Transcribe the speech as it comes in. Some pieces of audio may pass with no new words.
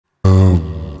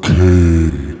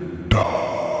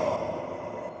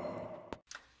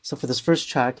So for this first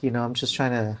track, I'm just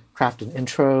trying to craft an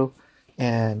intro,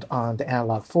 and on the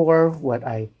Analog 4, what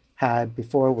I had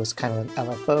before was kind of an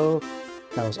LFO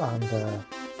that was on the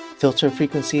filter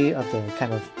frequency of the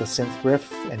kind of the synth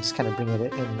riff, and just kind of bringing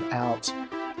it in and out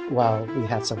while we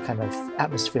had some kind of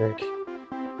atmospheric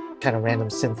kind of random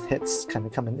synth hits kind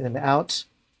of coming in and out.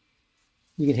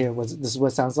 You can hear this is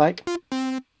what it sounds like.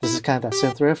 This is kind of that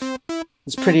synth riff.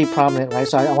 It's pretty prominent, right?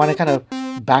 So I want to kind of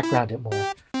background it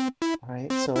more. All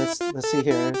right, so let's see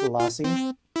here, the Lossy.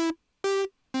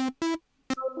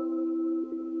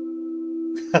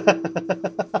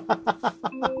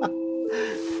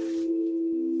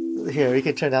 Here, we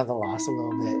can turn down the loss a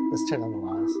little bit. Let's turn down the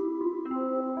loss.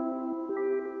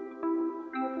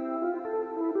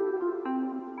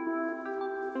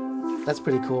 That's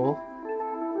pretty cool,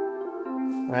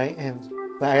 right?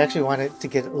 But I actually want it to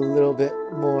get a little bit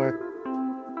more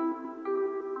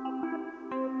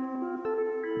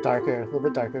darker, a little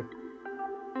bit darker.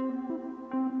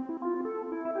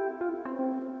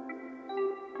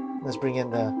 Let's bring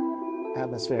in the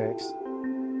atmospherics.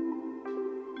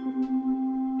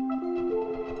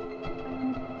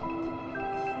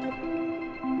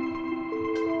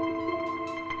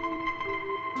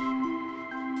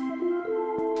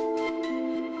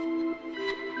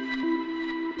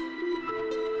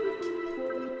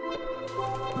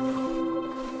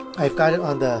 I've got it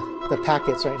on the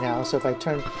packets right now, so if I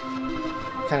turn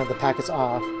kind of the packets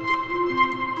off,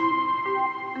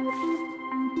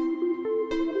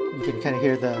 you can kind of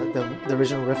hear the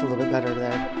original riff a little bit better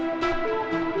there.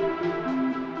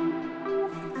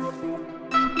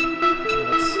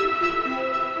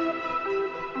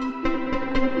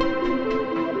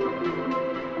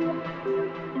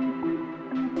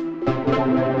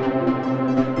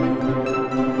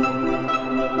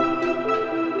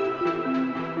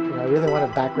 I really want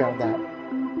to background that.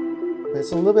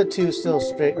 It's a little bit too still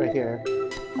straight right here.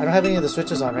 I don't have any of the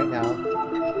switches on right now,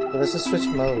 but let's just switch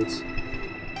modes.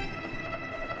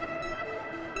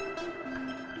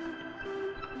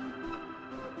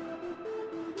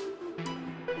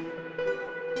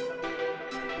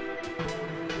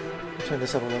 Turn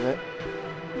this up a little bit.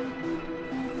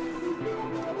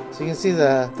 So you can see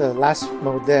the last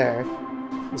mode there.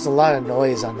 There's a lot of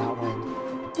noise on that one.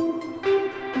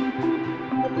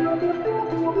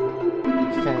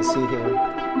 You can kind of see here.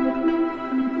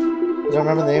 I don't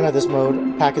remember the name of this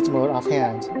mode, packets mode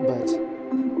offhand, but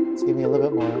let's give me a little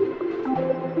bit more.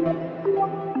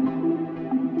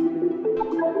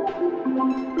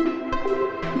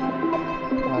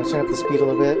 Turn up the speed a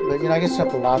little bit, but I can turn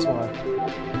up the last one.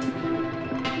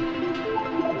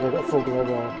 A full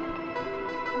global.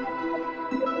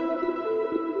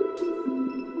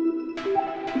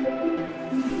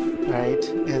 Right,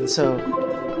 and so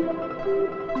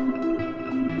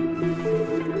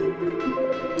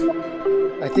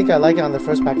I think I like it on the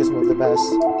first packets move the best.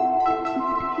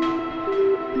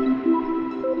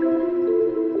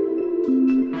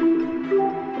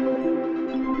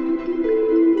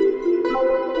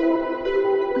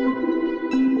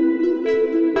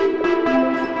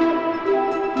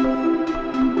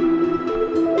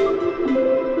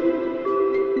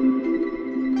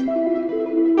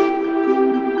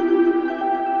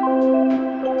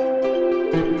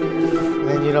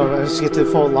 Once you get to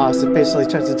full loss, it basically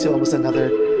turns into almost another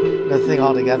thing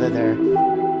altogether there.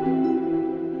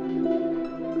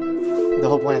 The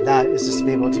whole point of that is just to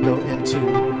be able to go into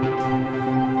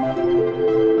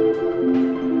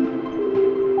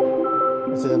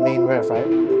the main riff, right?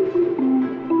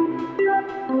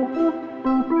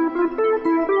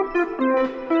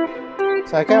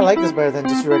 So I kind of like this better than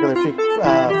just your regular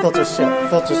filter suite,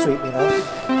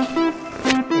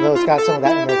 Although it's got some of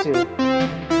that in there too.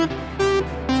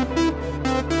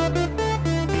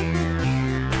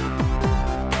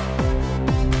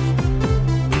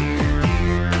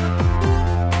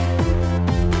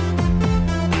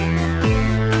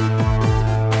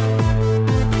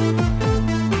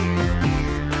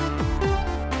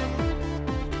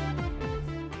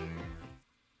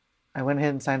 I went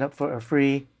ahead and signed up for a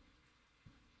free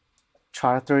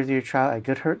 30-year trial at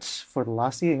Goodhertz for the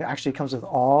Lossy. It actually comes with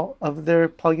all of their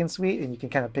plugin suite, and you can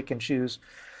kind of pick and choose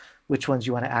which ones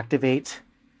you want to activate.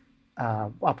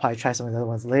 I'll probably try some of the other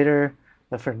ones later,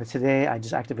 but for today, I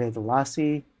just activated the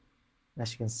Lossy.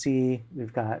 As you can see,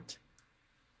 we've got...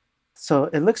 So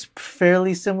it looks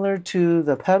fairly similar to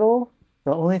the pedal.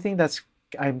 The only thing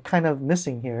I'm kind of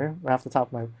missing here, right off the top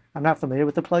of my... I'm not familiar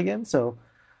with the plugin, so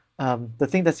the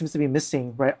thing that seems to be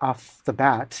missing right off the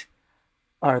bat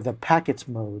are the packets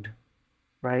mode,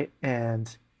 right?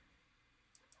 And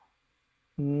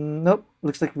Nope,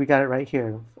 looks like we got it right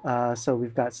here. So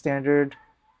we've got standard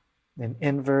and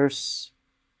inverse,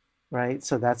 right?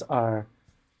 So that's our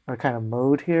kind of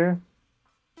mode here.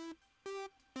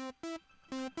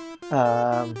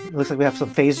 Looks like we have some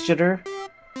phase jitter.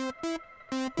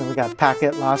 Then we got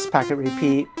packet loss, packet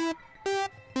repeat.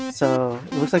 So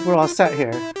it looks like we're all set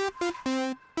here.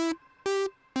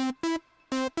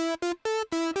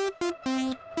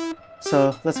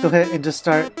 So let's go ahead and just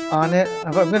start on it.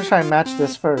 I'm going to try and match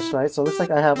this first, right? So it looks like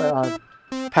I have it on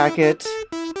packet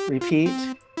repeat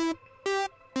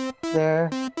there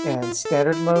and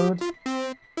standard mode,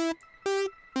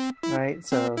 right?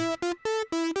 So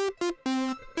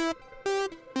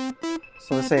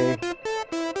let's say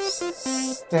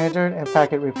standard and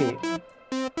packet repeat.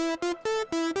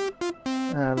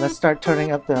 Let's start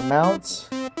turning up the amounts.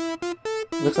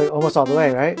 Looks like almost all the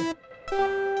way, right?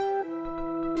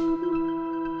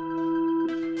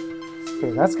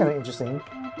 Okay, that's kind of interesting.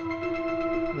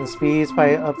 The speed's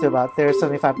probably up to about there,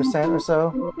 75% or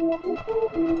so.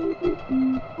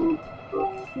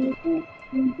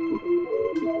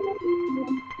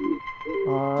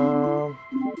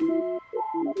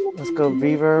 Let's go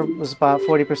reverb was about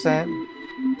 40%.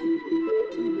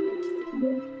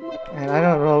 And I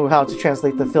don't know how to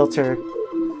translate the filter.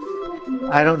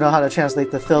 I don't know how to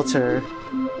translate the filter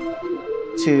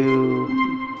to...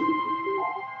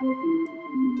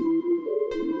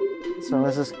 So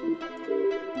let's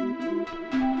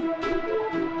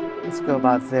go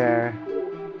about there.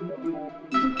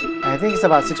 I think it's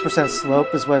about 6%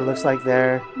 slope is what it looks like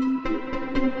there.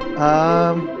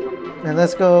 And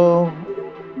let's go,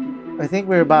 I think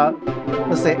we're about,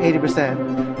 let's say 80%.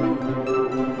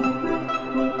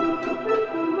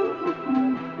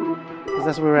 Because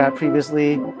that's where we were at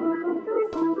previously. I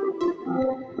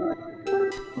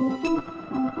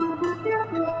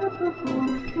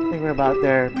think we're about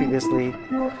there previously.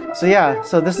 So yeah,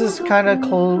 so this is kind of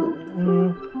close.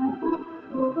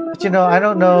 But you know, I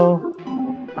don't know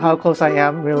how close I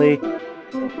am really.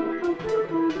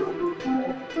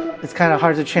 It's kind of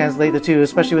hard to translate the two,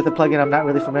 especially with a plugin I'm not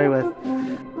really familiar with.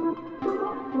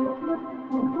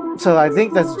 So I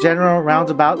think that's general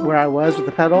roundabout where I was with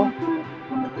the pedal.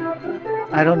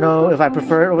 I don't know if I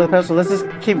prefer it over the pedal, so let's just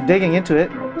keep digging into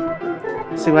it.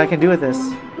 See what I can do with this.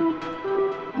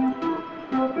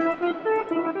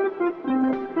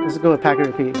 Let's go with packet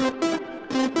repeat.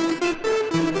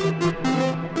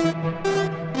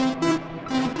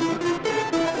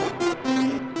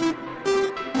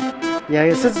 Yeah,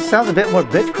 it sounds a bit more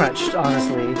bit crunched,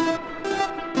 honestly,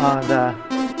 on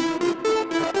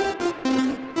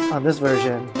this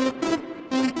version.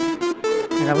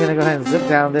 And I'm gonna go ahead and zip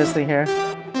down this thing here.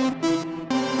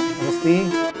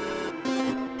 LSD.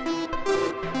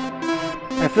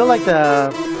 I feel like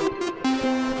the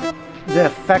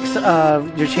effects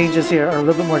of your changes here are a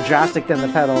little bit more drastic than the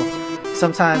pedal.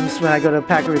 Sometimes when I go to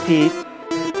packet repeat,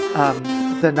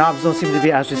 the knobs don't seem to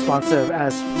be as responsive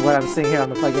as what I'm seeing here on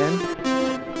the plugin.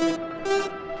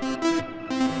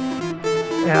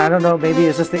 And I don't know, maybe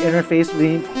it's just the interface,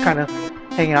 me kind of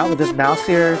hanging out with this mouse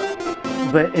here,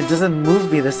 but it doesn't move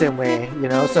me the same way, you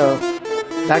know, so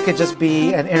that could just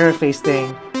be an interface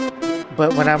thing.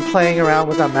 But when I'm playing around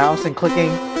with a mouse and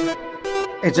clicking,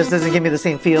 it just doesn't give me the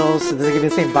same feels, it doesn't give me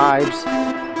the same vibes.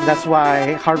 And that's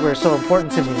why hardware is so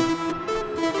important to me.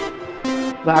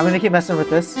 But I'm going to keep messing with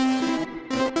this.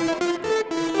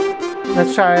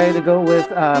 Let's try to go with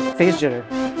phase jitter.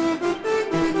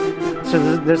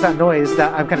 So there's that noise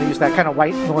that I'm kind of used to, that kind of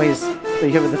white noise that you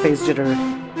hear with the phase jitter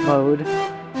mode.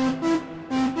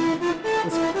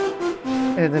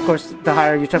 And of course, the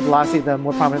higher you turn velocity, the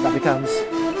more prominent that becomes.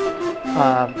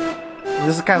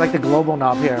 This is kind of like the global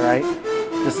knob here, right?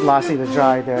 This lossy to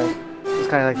dry there is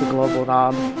kind of like the global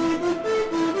knob.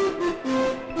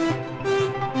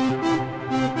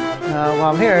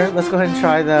 While I'm here, let's go ahead and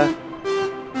try the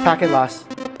packet loss.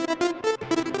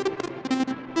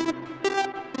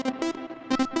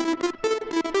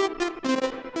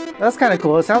 That's kind of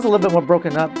cool. It sounds a little bit more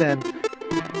broken up than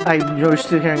I'm used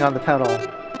to hearing on the pedal.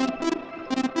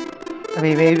 I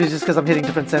mean, maybe it's just because I'm hitting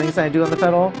different settings than I do on the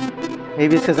pedal.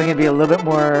 Maybe it's because I'm going to be a little bit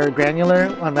more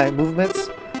granular on my movements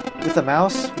with the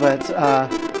mouse. But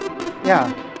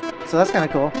yeah, so that's kind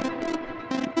of cool.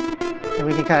 And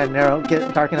we can kind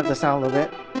of darken up the sound a little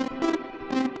bit.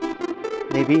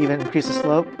 Maybe even increase the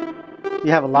slope. You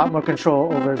have a lot more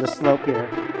control over the slope here.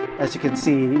 As you can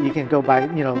see, you can go by,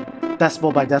 you know,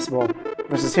 decibel by decibel.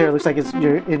 Versus here, it looks like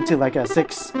you're into like a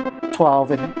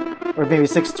 612 or maybe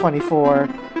 624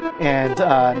 and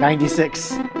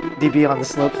 96 dB on the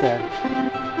slope there.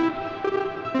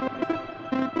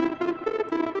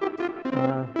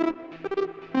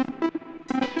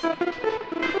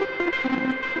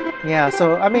 Yeah,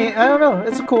 so I mean, I don't know.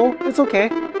 It's cool. It's okay.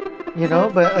 You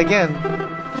know, but again,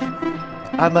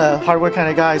 I'm a hardware kind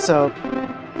of guy, so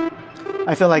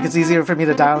I feel like it's easier for me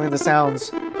to dial in the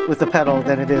sounds with the pedal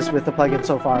than it is with the plugin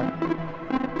so far.